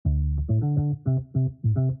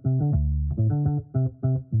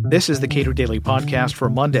This is the Cato Daily Podcast for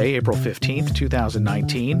Monday, April 15th,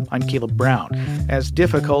 2019. I'm Caleb Brown. As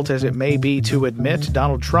difficult as it may be to admit,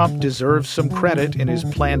 Donald Trump deserves some credit in his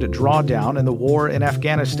planned drawdown in the war in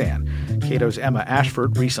Afghanistan. Cato's Emma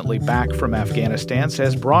Ashford, recently back from Afghanistan,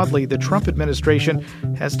 says broadly the Trump administration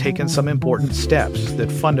has taken some important steps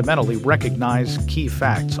that fundamentally recognize key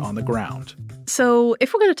facts on the ground. So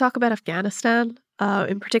if we're going to talk about Afghanistan,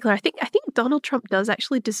 in particular, I think Donald Trump does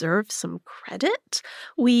actually deserve some credit.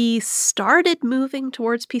 We started moving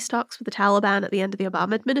towards peace talks with the Taliban at the end of the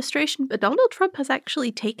Obama administration, but Donald Trump has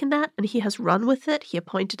actually taken that and he has run with it. He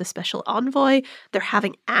appointed a special envoy. They're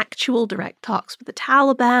having actual direct talks with the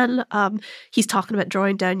Taliban. He's talking about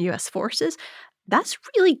drawing down U.S. forces. That's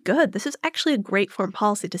really good. This is actually a great foreign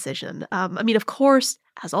policy decision. Of course,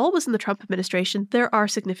 as always in the Trump administration, there are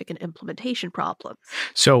significant implementation problems.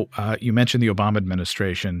 So you mentioned the Obama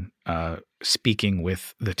administration speaking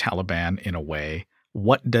with the Taliban in a way.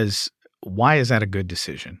 Why is that a good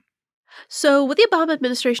decision? So with the Obama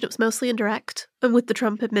administration, it was mostly indirect. And with the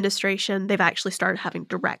Trump administration, they've actually started having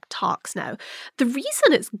direct talks now. The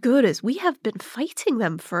reason it's good is we have been fighting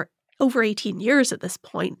them for over 18 years at this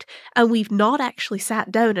point, and we've not actually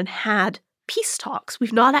sat down and had peace talks.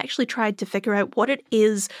 We've not actually tried to figure out what it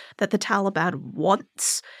is that the Taliban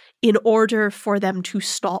wants in order for them to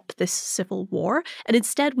stop this civil war. And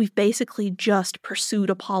instead, we've basically just pursued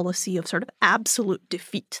a policy of sort of absolute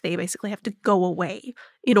defeat. They basically have to go away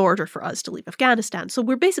in order for us to leave Afghanistan. So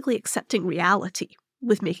we're basically accepting reality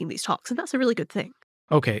with making these talks, and that's a really good thing.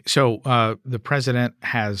 Okay, so the president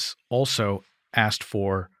has also asked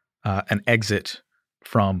for an exit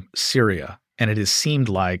from Syria, and it has seemed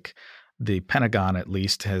like the Pentagon, at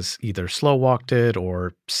least, has either slow-walked it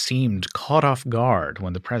or seemed caught off guard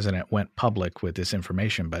when the president went public with this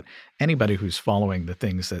information. But anybody who's following the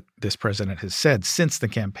things that this president has said since the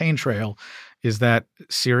campaign trail is that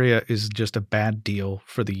Syria is just a bad deal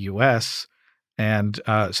for the U.S. And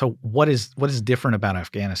so what is different about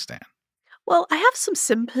Afghanistan? Well, I have some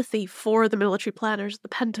sympathy for the military planners at the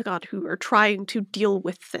Pentagon who are trying to deal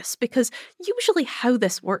with this, because usually how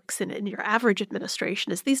this works in your average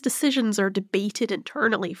administration is these decisions are debated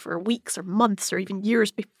internally for weeks or months or even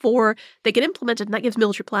years before they get implemented, and that gives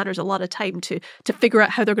military planners a lot of time to figure out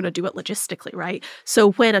how they're going to do it logistically, right?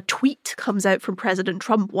 So when a tweet comes out from President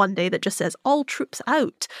Trump one day that just says, all troops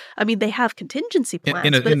out, they have contingency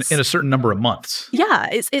plans. In a certain number of months. Yeah,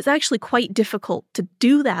 it's actually quite difficult to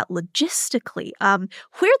do that logistically.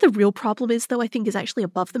 Where the real problem is, though, I think is actually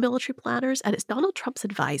above the military planners, and it's Donald Trump's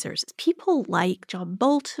advisors. It's people like John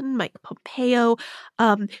Bolton, Mike Pompeo,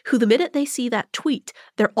 who the minute they see that tweet,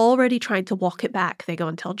 they're already trying to walk it back. They go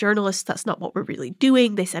and tell journalists that's not what we're really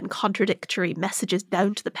doing. They send contradictory messages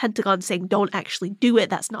down to the Pentagon saying don't actually do it.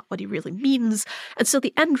 That's not what he really means. And so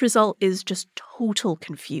the end result is just total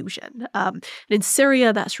confusion. And in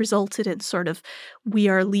Syria, that's resulted in sort of we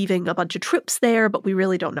are leaving a bunch of troops there, but we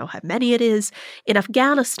really don't know how many it is. In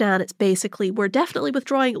Afghanistan, it's basically we're definitely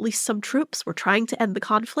withdrawing at least some troops. We're trying to end the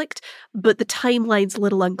conflict, but the timeline's a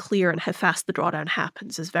little unclear, and how fast the drawdown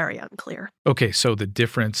happens is very unclear. Okay, so the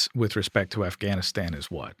difference with respect to Afghanistan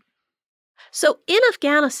is what? So in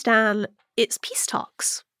Afghanistan, it's peace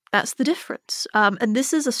talks. That's the difference. And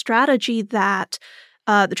this is a strategy that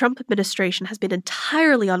the Trump administration has been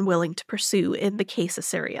entirely unwilling to pursue in the case of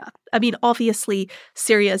Syria. Obviously,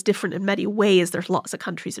 Syria is different in many ways. There's lots of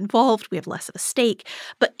countries involved. We have less of a stake.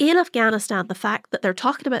 But in Afghanistan, the fact that they're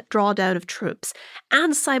talking about drawdown of troops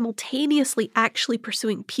and simultaneously actually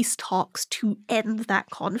pursuing peace talks to end that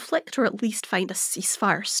conflict, or at least find a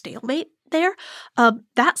ceasefire stalemate there,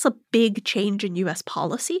 that's a big change in U.S.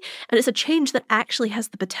 policy, and it's a change that actually has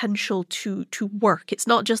the potential to work. It's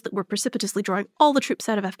not just that we're precipitously drawing all the troops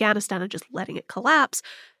out of Afghanistan and just letting it collapse.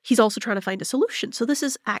 He's also trying to find a solution. So this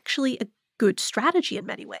is actually a good strategy in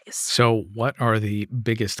many ways. So what are the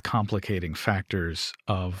biggest complicating factors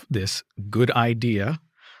of this good idea,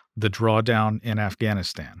 the drawdown in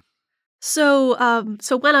Afghanistan? So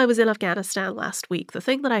when I was in Afghanistan last week, the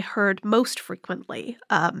thing that I heard most frequently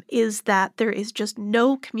is that there is just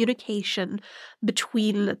no communication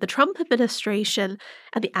between the Trump administration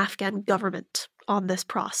and the Afghan government on this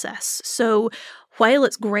process. So while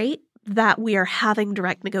it's great that we are having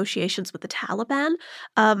direct negotiations with the Taliban,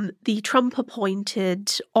 the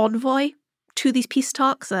Trump-appointed envoy to these peace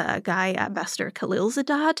talks, a guy, Ambassador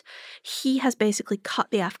Khalilzadeh, he has basically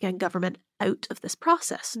cut the Afghan government out of this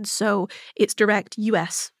process. And so it's direct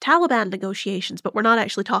US Taliban negotiations, but we're not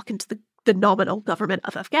actually talking to the nominal government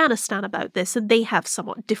of Afghanistan about this, and they have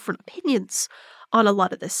somewhat different opinions on a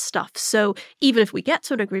lot of this stuff. So even if we get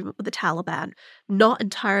to an agreement with the Taliban, not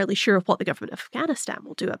entirely sure of what the government of Afghanistan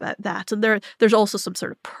will do about that. And there's also some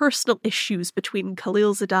sort of personal issues between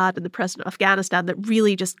Khalilzadeh and the president of Afghanistan that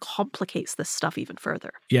really just complicates this stuff even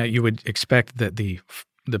further. Yeah, you would expect that the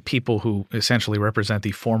people who essentially represent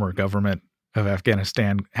the former government of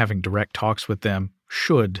Afghanistan, having direct talks with them,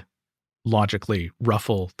 should logically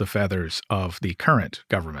ruffle the feathers of the current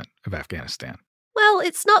government of Afghanistan. Well,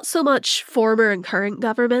 it's not so much former and current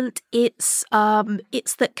government. It's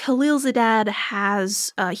that Khalilzadeh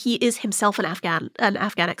has he is himself an Afghan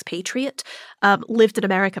expatriate, lived in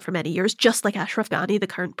America for many years, just like Ashraf Ghani, the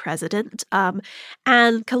current president. And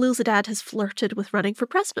Khalilzadeh has flirted with running for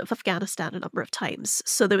president of Afghanistan a number of times.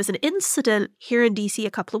 So there was an incident here in DC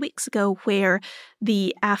a couple of weeks ago where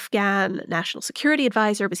the Afghan National Security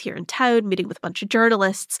Advisor was here in town meeting with a bunch of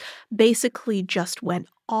journalists, basically just went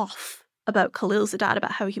off about Khalilzadeh,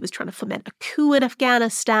 about how he was trying to foment a coup in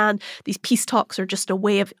Afghanistan. These peace talks are just a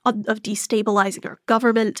way of destabilizing our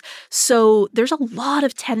government. So there's a lot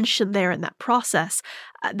of tension there in that process.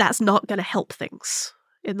 That's not going to help things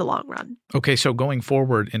in the long run. Okay, so going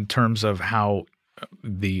forward in terms of how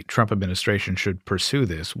the Trump administration should pursue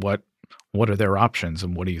this, what are their options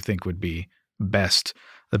and what do you think would be the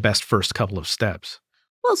best first couple of steps?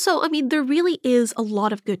 Well, so, there really is a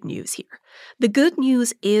lot of good news here. The good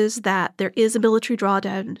news is that there is a military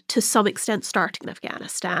drawdown to some extent starting in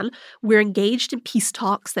Afghanistan. We're engaged in peace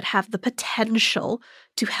talks that have the potential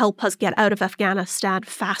to help us get out of Afghanistan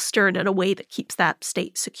faster and in a way that keeps that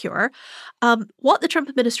state secure. What the Trump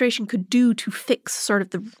administration could do to fix sort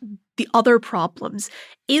of the other problems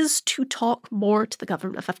is to talk more to the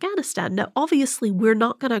government of Afghanistan. Now, obviously, we're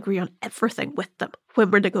not going to agree on everything with them when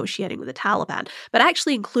we're negotiating with the Taliban, but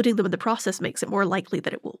actually including them in the process makes it more likely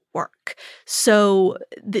that it will work. So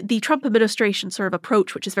the Trump administration sort of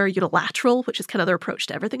approach, which is very unilateral, which is kind of their approach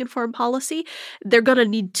to everything in foreign policy, they're going to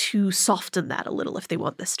need to soften that a little if they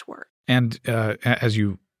want this to work. And as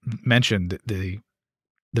you mentioned, the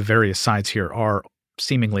various sides here are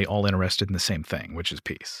seemingly all interested in the same thing, which is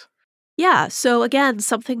peace. Yeah. So again,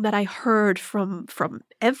 something that I heard from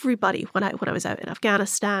everybody when I was out in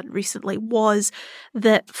Afghanistan recently was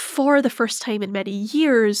that for the first time in many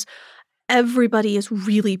years, everybody is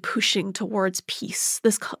really pushing towards peace.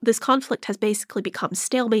 This conflict has basically become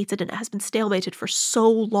stalemated, and it has been stalemated for so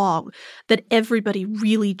long that everybody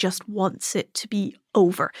really just wants it to be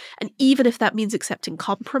over. And even if that means accepting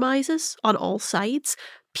compromises on all sides,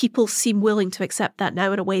 people seem willing to accept that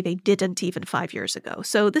now in a way they didn't even 5 years ago.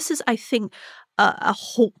 So this is, I think, a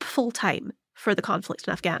hopeful time for the conflict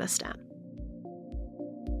in Afghanistan.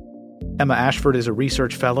 Emma Ashford is a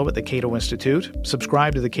research fellow at the Cato Institute.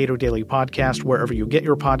 Subscribe to the Cato Daily Podcast wherever you get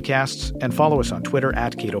your podcasts and follow us on Twitter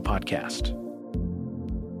 @CatoPodcast.